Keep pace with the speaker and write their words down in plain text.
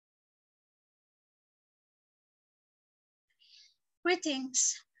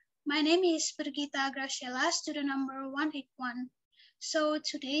Greetings. My name is Brigita Graciela, student number 181. So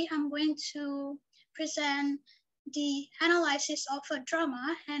today I'm going to present the analysis of a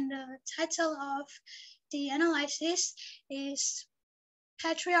drama, and the title of the analysis is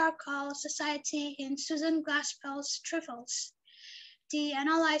Patriarchal Society in Susan Glaspell's Trifles. The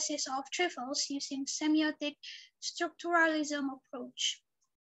analysis of Trifles using semiotic structuralism approach.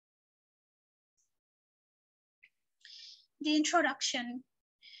 The introduction.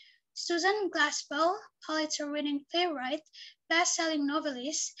 Susan Glaspell, Pulitzer-winning playwright, best-selling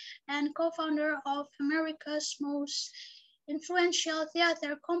novelist, and co-founder of America's most influential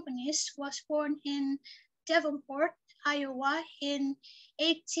theater companies, was born in Davenport, Iowa in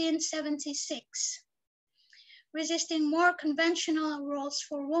 1876, resisting more conventional roles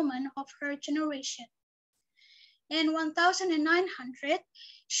for women of her generation. In 1900,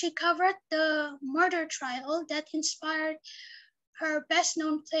 she covered the murder trial that inspired her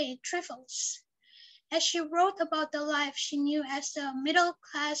best-known play, Trifles. As she wrote about the life she knew as a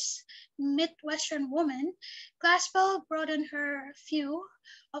middle-class Midwestern woman, Glaspell broadened her view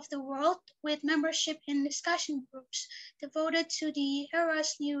of the world with membership in discussion groups devoted to the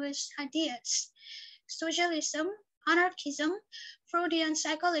era's newest ideas: socialism, anarchism, Freudian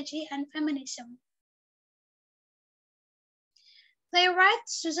psychology, and feminism. Playwright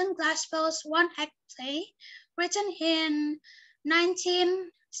Susan Glaspell's one-act play, written in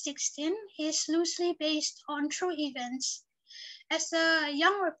 1916, is loosely based on true events. As a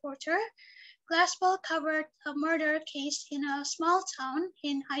young reporter, Glaspell covered a murder case in a small town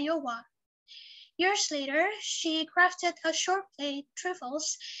in Iowa. Years later, she crafted a short play,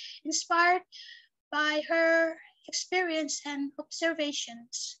 Trifles, inspired by her experience and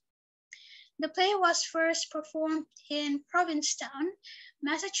observations. The play was first performed in Provincetown,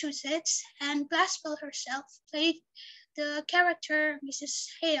 Massachusetts, and Glaspell herself played the character Mrs.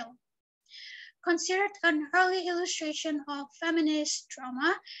 Hale. Considered an early illustration of feminist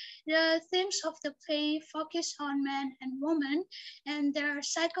drama, the themes of the play focus on man and woman and their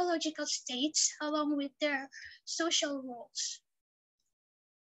psychological states along with their social roles.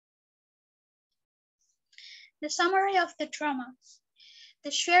 The summary of the drama.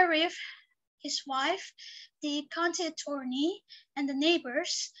 The sheriff, his wife, the county attorney, and the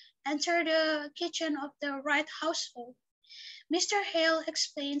neighbors enter the kitchen of the Wright household. Mr. Hale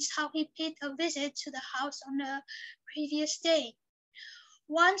explains how he paid a visit to the house on the previous day.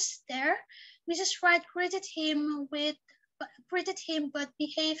 Once there, Mrs. Wright greeted him but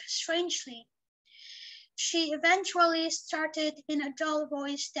behaved strangely. She eventually started in a dull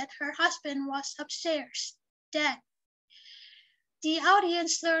voice that her husband was upstairs, dead. The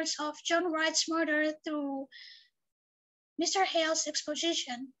audience learns of John Wright's murder through Mr. Hale's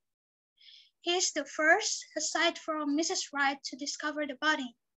exposition. He is the first, aside from Mrs. Wright, to discover the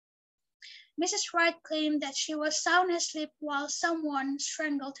body. Mrs. Wright claimed that she was sound asleep while someone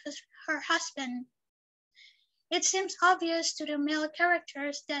strangled her husband. It seems obvious to the male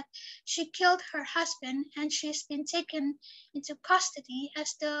characters that she killed her husband, and she's been taken into custody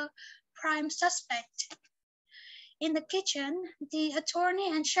as the prime suspect. In the kitchen, the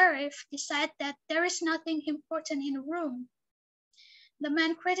attorney and sheriff decide that there is nothing important in the room. The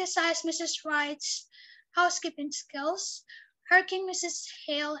men criticize Mrs. Wright's housekeeping skills, irking Mrs.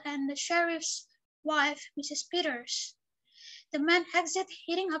 Hale and the sheriff's wife, Mrs. Peters. The men exit,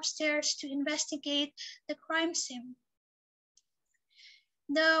 heading upstairs to investigate the crime scene.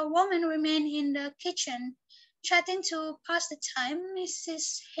 The women remain in the kitchen, chatting to pass the time.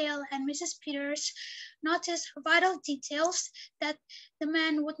 Mrs. Hale and Mrs. Peters notice vital details that the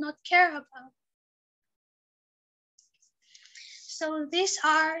men would not care about. So these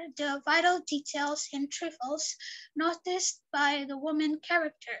are the vital details in Trifles noticed by the women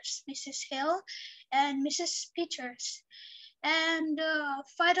characters, Mrs. Hale and Mrs. Peters. And the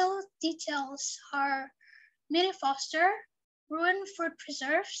vital details are Minnie Foster, ruined fruit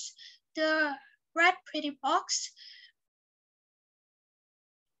preserves, the red pretty box,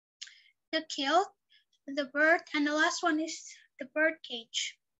 the kilt, the bird, and the last one is the bird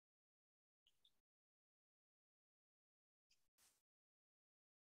cage.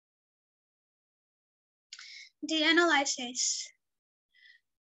 The analysis.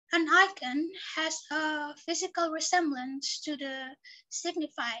 An icon has a physical resemblance to the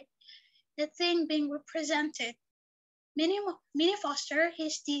signified, the thing being represented. Minnie Foster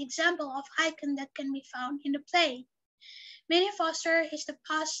is the example of icon that can be found in the play. Minnie Foster is the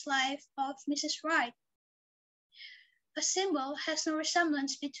past life of Mrs. Wright. A symbol has no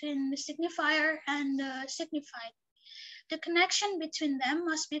resemblance between the signifier and the signified. The connection between them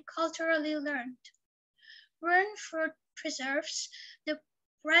must be culturally learned. Ruined fruit preserves, the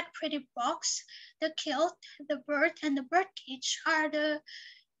red pretty box, the kilt, the bird, and the birdcage are the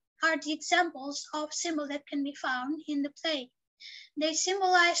examples of symbols that can be found in the play. They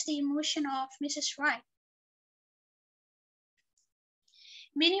symbolize the emotion of Mrs. Wright.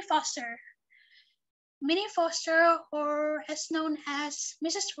 Minnie Foster. Minnie Foster, or as known as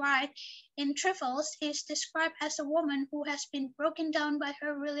Mrs. Wright in Trifles, is described as a woman who has been broken down by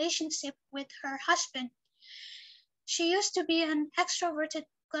her relationship with her husband. She used to be an extroverted,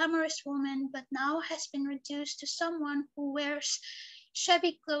 glamorous woman, but now has been reduced to someone who wears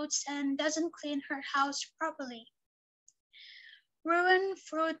shabby clothes and doesn't clean her house properly. Ruined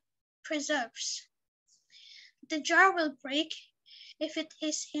fruit preserves. The jar will break if it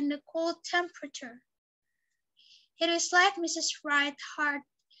is in the cold temperature. It is like Mrs. Wright's heart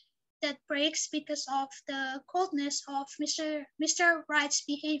that breaks because of the coldness of Mr. Wright's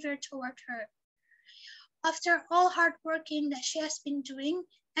behavior toward her. After all hard working that she has been doing,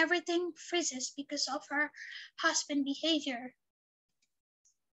 everything freezes because of her husband's behavior.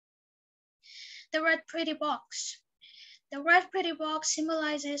 The red pretty box. The red pretty box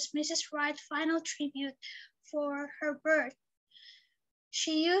symbolizes Mrs. Wright's final tribute for her bird.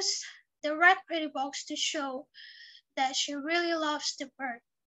 She used the red pretty box to show that she really loves the bird.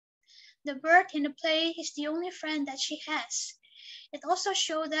 The bird in the play is the only friend that she has. It also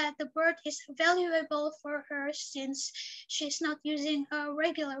shows that the bird is valuable for her since she is not using a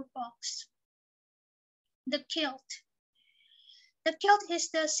regular box. The kilt. The kilt is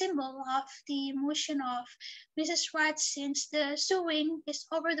the symbol of the emotion of Mrs. Wright since the sewing is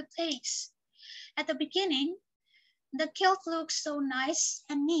over the place. At the beginning, the kilt looks so nice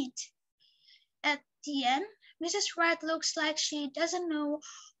and neat. At the end, Mrs. Wright looks like she doesn't know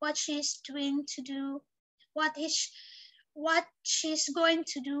what she's doing to do, what she's going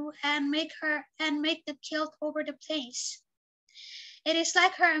to do and make the kilt over the place. It is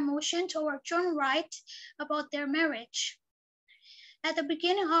like her emotion toward John Wright about their marriage. At the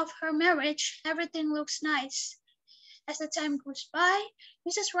beginning of her marriage, everything looks nice. As the time goes by,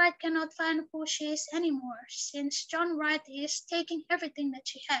 Mrs. Wright cannot find who she is anymore, since John Wright is taking everything that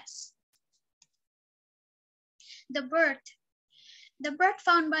she has. The bird. The bird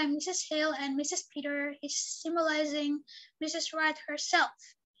found by Mrs. Hale and Mrs. Peter is symbolizing Mrs. Wright herself.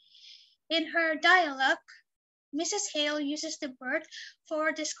 In her dialogue, Mrs. Hale uses the bird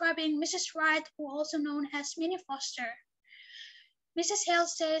for describing Mrs. Wright, who also known as Minnie Foster. Mrs. Hale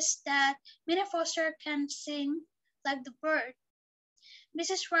says that Minnie Foster can sing like the bird.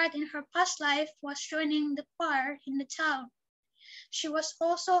 Mrs. Wright in her past life was joining the choir in the town. She was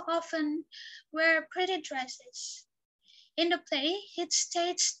also often wear pretty dresses. In the play, it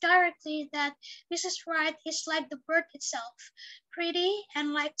states directly that Mrs. Wright is like the bird itself, pretty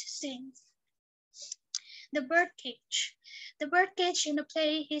and like to sing. The birdcage. The birdcage in the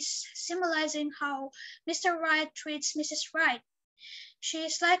play is symbolizing how Mr. Wright treats Mrs. Wright. She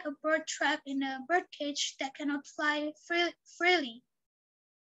is like a bird trapped in a birdcage that cannot fly freely.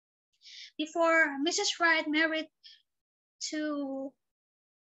 Before Mrs. Wright married to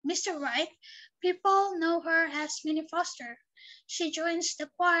Mr. Wright, people know her as Minnie Foster. She joins the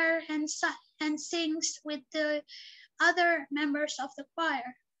choir and sings with the other members of the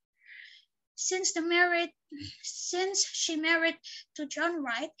choir. Since she married to John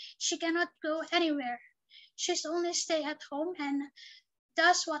Wright, she cannot go anywhere. She's only stay at home and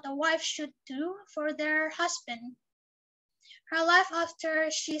does what a wife should do for their husband. Her life after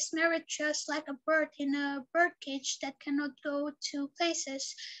she's married just like a bird in a birdcage that cannot go to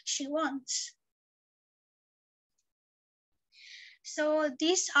places she wants. So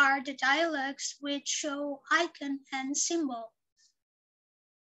these are the dialogues which show icon and symbol.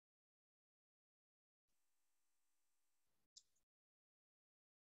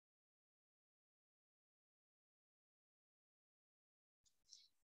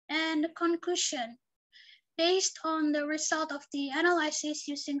 And the conclusion. Based on the result of the analysis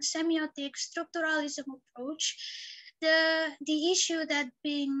using semiotics structuralism approach, the issue that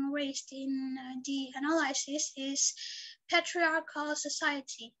being raised in the analysis is patriarchal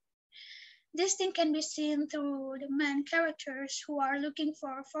society. This thing can be seen through the men characters who are looking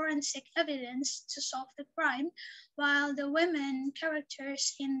for forensic evidence to solve the crime, while the women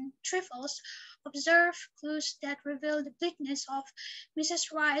characters in Trifles observe clues that reveal the bleakness of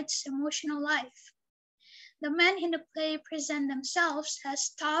Mrs. Wright's emotional life. The men in the play present themselves as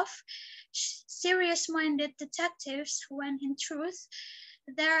tough, serious-minded detectives when in truth,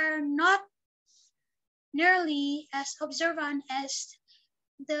 they're not nearly as observant as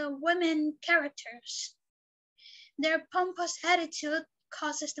the women characters. Their pompous attitude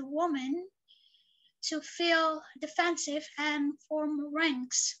causes the women to feel defensive and form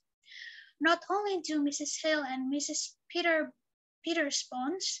ranks. Not only do Mrs. Hill and Mrs.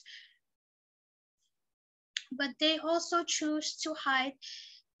 Peterspon's, but they also choose to hide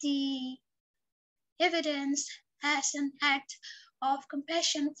the evidence as an act of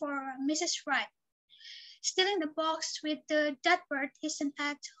compassion for Mrs. Wright. Stealing the box with the dead bird is an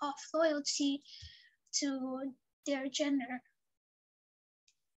act of loyalty to their gender.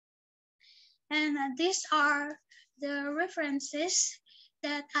 And these are the references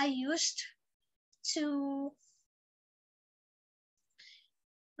that I used to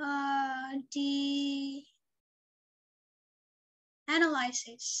the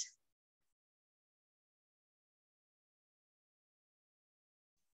analysis.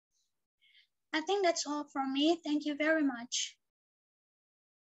 I think that's all from me. Thank you very much.